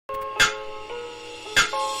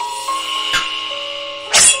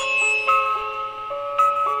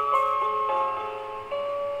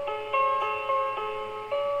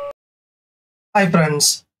Hi friends,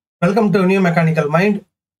 welcome to New Mechanical Mind.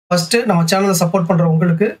 First, நம்ம சேனலை support பண்ற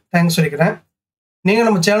உங்களுக்கு தேங்க்ஸ் சொல்லிக்கிறேன். நீங்க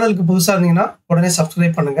நம்ம சேனலுக்கு புதுசா இருந்தீங்கன்னா உடனே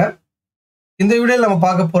சப்ஸ்கிரைப் பண்ணுங்க. இந்த வீடியோல நம்ம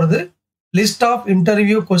பார்க்க போறது list of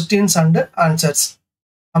interview questions and answers.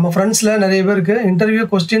 நம்ம ஃப்ரெண்ட்ஸ்ல நிறைய பேருக்கு இன்டர்வியூ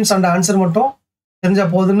கொஸ்டின்ஸ் அண்ட் ஆன்சர் மட்டும் தெரிஞ்சா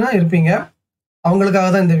போதுன்னு இருப்பீங்க. அவங்களுக்காக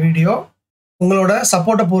தான் இந்த வீடியோ. உங்களோட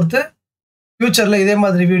சப்போர்ட்டை பொறுத்து ஃபியூச்சர்ல இதே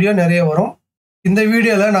மாதிரி வீடியோ நிறைய வரும். இந்த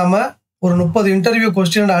வீடியோல நாம ஒரு 30 இன்டர்வியூ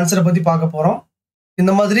கொஸ்டின் அண்ட் ஆன்சரை பத்தி பார்க்க போறோம்.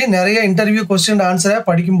 இந்த மாதிரி நிறைய இன்டர்வியூ கொஸ்டின் அண்ட் ஆன்சரை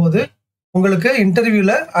படிக்கும்போது உங்களுக்கு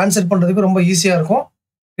இன்டர்வியூல ஆன்சர் பண்றதுக்கு ரொம்ப ஈஸியா இருக்கும்.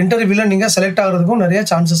 இன்டர்வியூல நீங்க செலக்ட் ஆகிறதுக்கும் நிறைய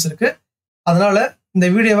சான்சஸ் இருக்கு. அதனால இந்த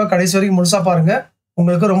வீடியோவை கடைசி வரைக்கும் முழுசா பாருங்க,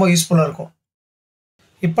 உங்களுக்கு ரொம்ப யூஸ்ஃபுல்லா இருக்கும்.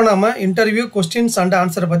 இப்போ நாம இன்டர்வியூ கொஸ்டின்ஸ் அண்ட்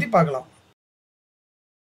ஆன்சரை பத்தி பார்க்கலாம்.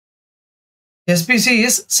 SPC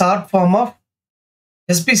is short form of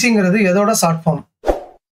SPCங்கிறது எதோட short form?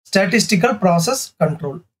 Statistical process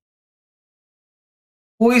control.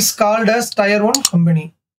 Who is called as Tier 1 company?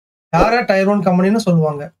 யாரை Tier 1 கம்பெனின்னு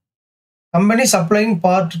சொல்லுவாங்க? Company supplying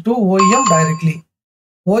part to OEM directly.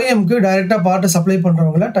 OEMக்கு டைரக்டா பார்ட் சப்ளை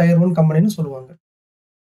பண்றவங்கள Tier 1 கம்பெனின்னு சொல்லுவாங்க.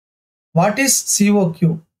 What is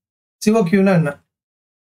COQ? COQனா என்ன?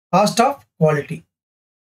 Cost of quality.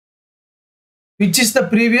 Which is the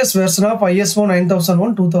previous version of ISO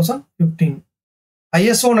 9001 2015?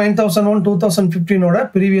 ISO 9001 2015 ஓட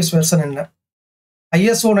previous version என்ன?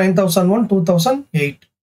 ISO 9001 2008.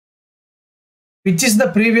 Which is the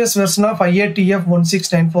previous version of IATF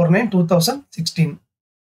 16949 2016?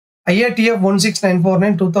 IATF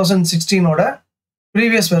 16949 2016 ஓட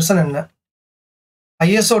previous version என்ன?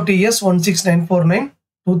 ISO TS 16949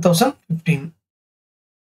 2015.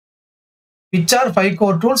 Which are 5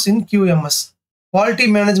 core tools in QMS? Quality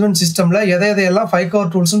Management Systemல எதையெல்லாம் 5 core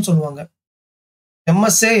tools ன்னு சொல்லுவாங்க?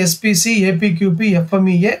 MSA, SPC, APQP,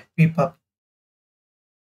 FMEA, PPAP.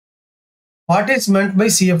 What is meant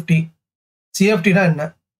by CFT? CFT na enna?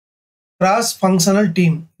 Cross Functional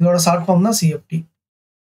Team. இதோட short form தான் CFT.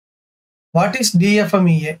 What is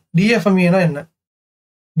DFMEA? DFMEA na enna?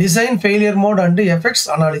 Design Failure Mode and Effects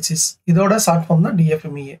Analysis. இதோட short form தான்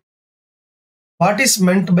DFMEA. What is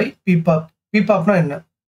meant by PPAP? PPAP na enna?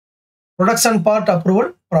 Production Part Approval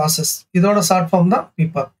Process. இதோட short form தான்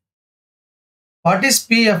PPAP. What is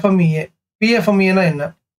PFMEA? PFMEA na enna?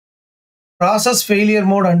 Process Failure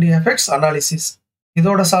Mode and Effects Analysis.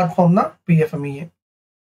 இதோட short form தான் PFMEA.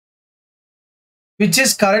 Which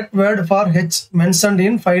is correct word for H mentioned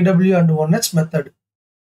in 5W and 1H method?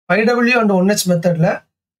 5W and 1H methodல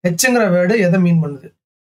Hங்கிற word எதை மீன் பண்ணுது?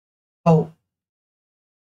 How?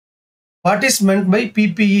 What is meant by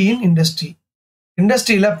PPE in industry?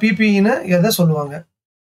 இண்டஸ்ட்ரியில PPEன்னு எதை சொல்லுவாங்க?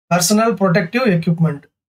 Personal Protective Equipment.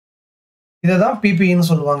 இதை தான் PPEன்னு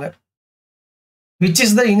சொல்லுவாங்க. Which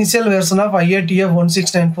is the initial version of IATF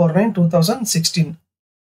 16949 2016?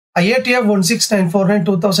 IATF 16949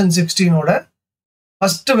 2016 ஓட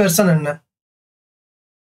first version என்ன?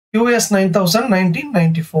 QS 9000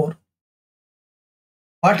 1994.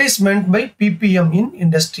 What is meant by PPM in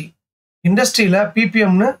industry? இண்டஸ்ட்ரியில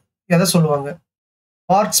PPMன்னு எதை சொல்லுவாங்க?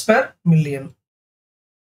 Parts per million.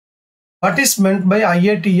 What is meant by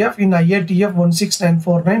IATF in IATF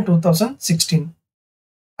 16949 2016?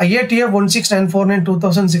 IATF 16949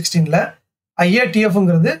 2016ல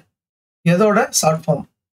IATFங்கிறது எதோட short form?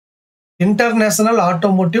 International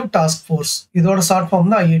automotive task force. இதோட short form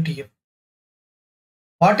தான் IATF.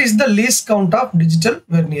 What is the least count of digital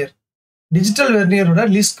vernier? Digital வெர்னியரோட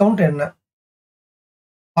least count என்ன?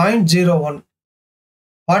 0.01.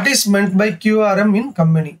 What is மென்ட் by QRM in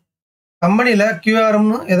company? கம்பெனியில்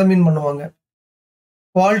QRMனு எதை மீன் பண்ணுவாங்க?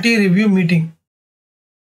 Quality review meeting.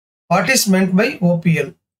 What is மென்ட் by OPL?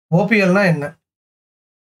 OPLனா என்ன?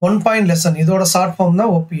 1 point lesson. இதோட short form தான்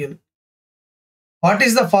OPL. What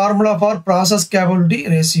is the formula for process capability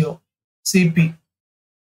ratio? CP.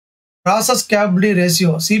 Process capability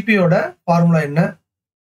ratio CPயோட formula என்ன?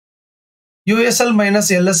 USL minus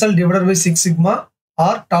LSL divided by 6 sigma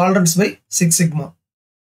or tolerance by 6 sigma.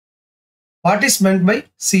 What is மென்ட் by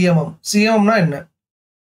CMM? CMMனா என்ன?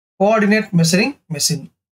 Coordinate measuring machine.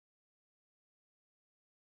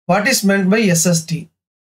 What is மென்ட் by SST?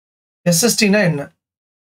 SSTனா என்ன?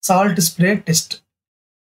 Salt spray test.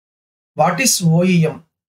 What is OEM?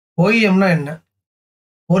 OEMனா என்ன?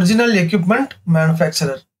 Original equipment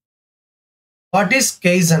manufacturer. What is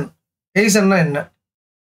kaizen? கெய்சன்னா என்ன?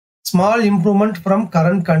 Small improvement from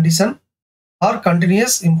current condition R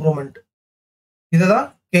continuous improvement. இதை தான்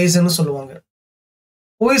கெய்சன்னு சொல்லுவாங்க.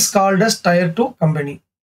 Who is called as Tier 2 company?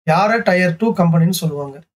 யாரை Tier 2 கம்பெனின்னு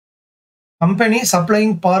சொல்லுவாங்க? Company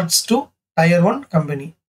supplying parts to Tier 1 company.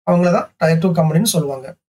 அவங்கள தான் Tier 2 கம்பெனின்னு சொல்லுவாங்க.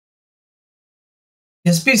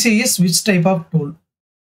 SPC is which type of tool?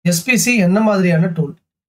 SPC என்ன மாதிரியான tool?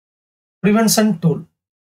 Prevention tool.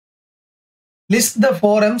 List the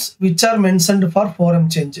forums which are mentioned for forum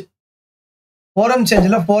change. Forum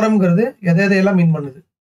சேஞ்சில் ஃபோரம்ங்கிறது எதையெல்லாம் மீன் பண்ணுது?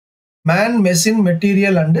 Man, machine,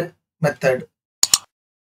 material and method.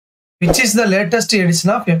 Which is the latest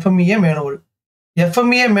edition of FMEA manual.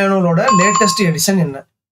 FMEA மேனுவலோட latest edition என்ன?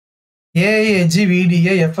 ஏஐஏஜி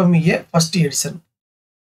VDA FMEA first edition.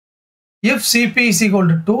 If CP is equal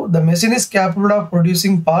to 2, the machine is capable of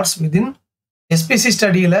producing parts within. SPC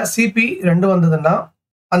ஸ்டடியில் CP 2 வந்ததுன்னா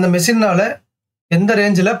அந்த மெஷினால் எந்த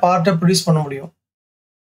ரேஞ்சில் பார்ட்டை produce பண்ண முடியும்?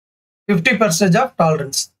 50% of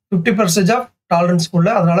tolerance. 50% of டாலரன்ஸ்க்குள்ள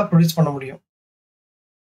அதனால produce பண்ண முடியும்.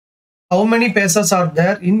 How many bases R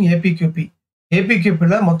there in ABQB.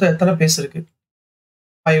 ஏபிக்யூபியில் மொத்தம் எத்தனை பேஸ் இருக்கு?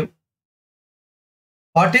 5.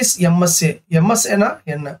 What is MSA? எம்எஸ்ஏனா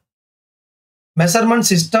என்ன? Measurement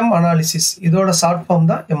system analysis. இதோட ஷார்ட் ஃபார்ம்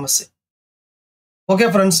தான் எம்எஸ்ஏ. ஓகே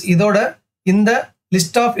ஃப்ரெண்ட்ஸ், இதோட இந்த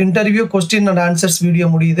list of interview question and answers video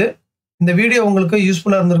முடியுது. இந்த வீடியோ உங்களுக்கு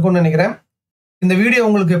யூஸ்ஃபுல்லாக இருந்திருக்கும்னு நினைக்கிறேன். இந்த வீடியோ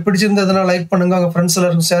உங்களுக்கு பிடிச்சிருந்ததுன்னா லைக் பண்ணுங்கள், உங்கள் ஃப்ரெண்ட்ஸ்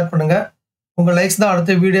எல்லாருக்கும் ஷேர் பண்ணுங்கள். உங்கள் லைக்ஸ் தான்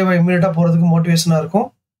அடுத்த வீடியோவை இமீடியட்டாக போகிறதுக்கு மோட்டிவேஷனாக இருக்கும்.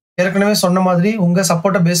 ஏற்கனவே சொன்ன மாதிரி உங்கள்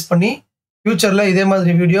சப்போர்ட்டை பேஸ் பண்ணி ஃப்யூச்சரில் இதே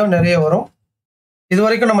மாதிரி வீடியோ நிறைய வரும். இது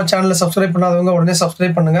வரைக்கும் நம்ம சேனலை சப்ஸ்கிரைப் பண்ணாதவங்க உடனே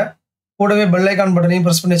சப்ஸ்கிரைப் பண்ணுங்கள். கூடவே பெல் ஐக்கான் பட்டனையும்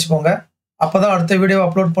ப்ரெஸ் பண்ணி வச்சுக்கோங்க. அப்போ தான் அடுத்த வீடியோ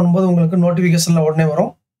அப்லோட் பண்ணும்போது உங்களுக்கு நோட்டிஃபிகேஷனில் உடனே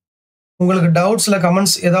வரும். உங்களுக்கு டவுட்ஸில்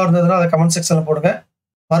கமெண்ட்ஸ் ஏதாவது இருந்ததுன்னா அதை கமெண்ட் செக்ஷனில் போடுங்க.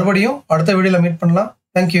 மறுபடியும் அடுத்த வீடியோவில் மீட் பண்ணலாம்.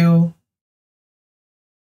 தேங்க்யூ.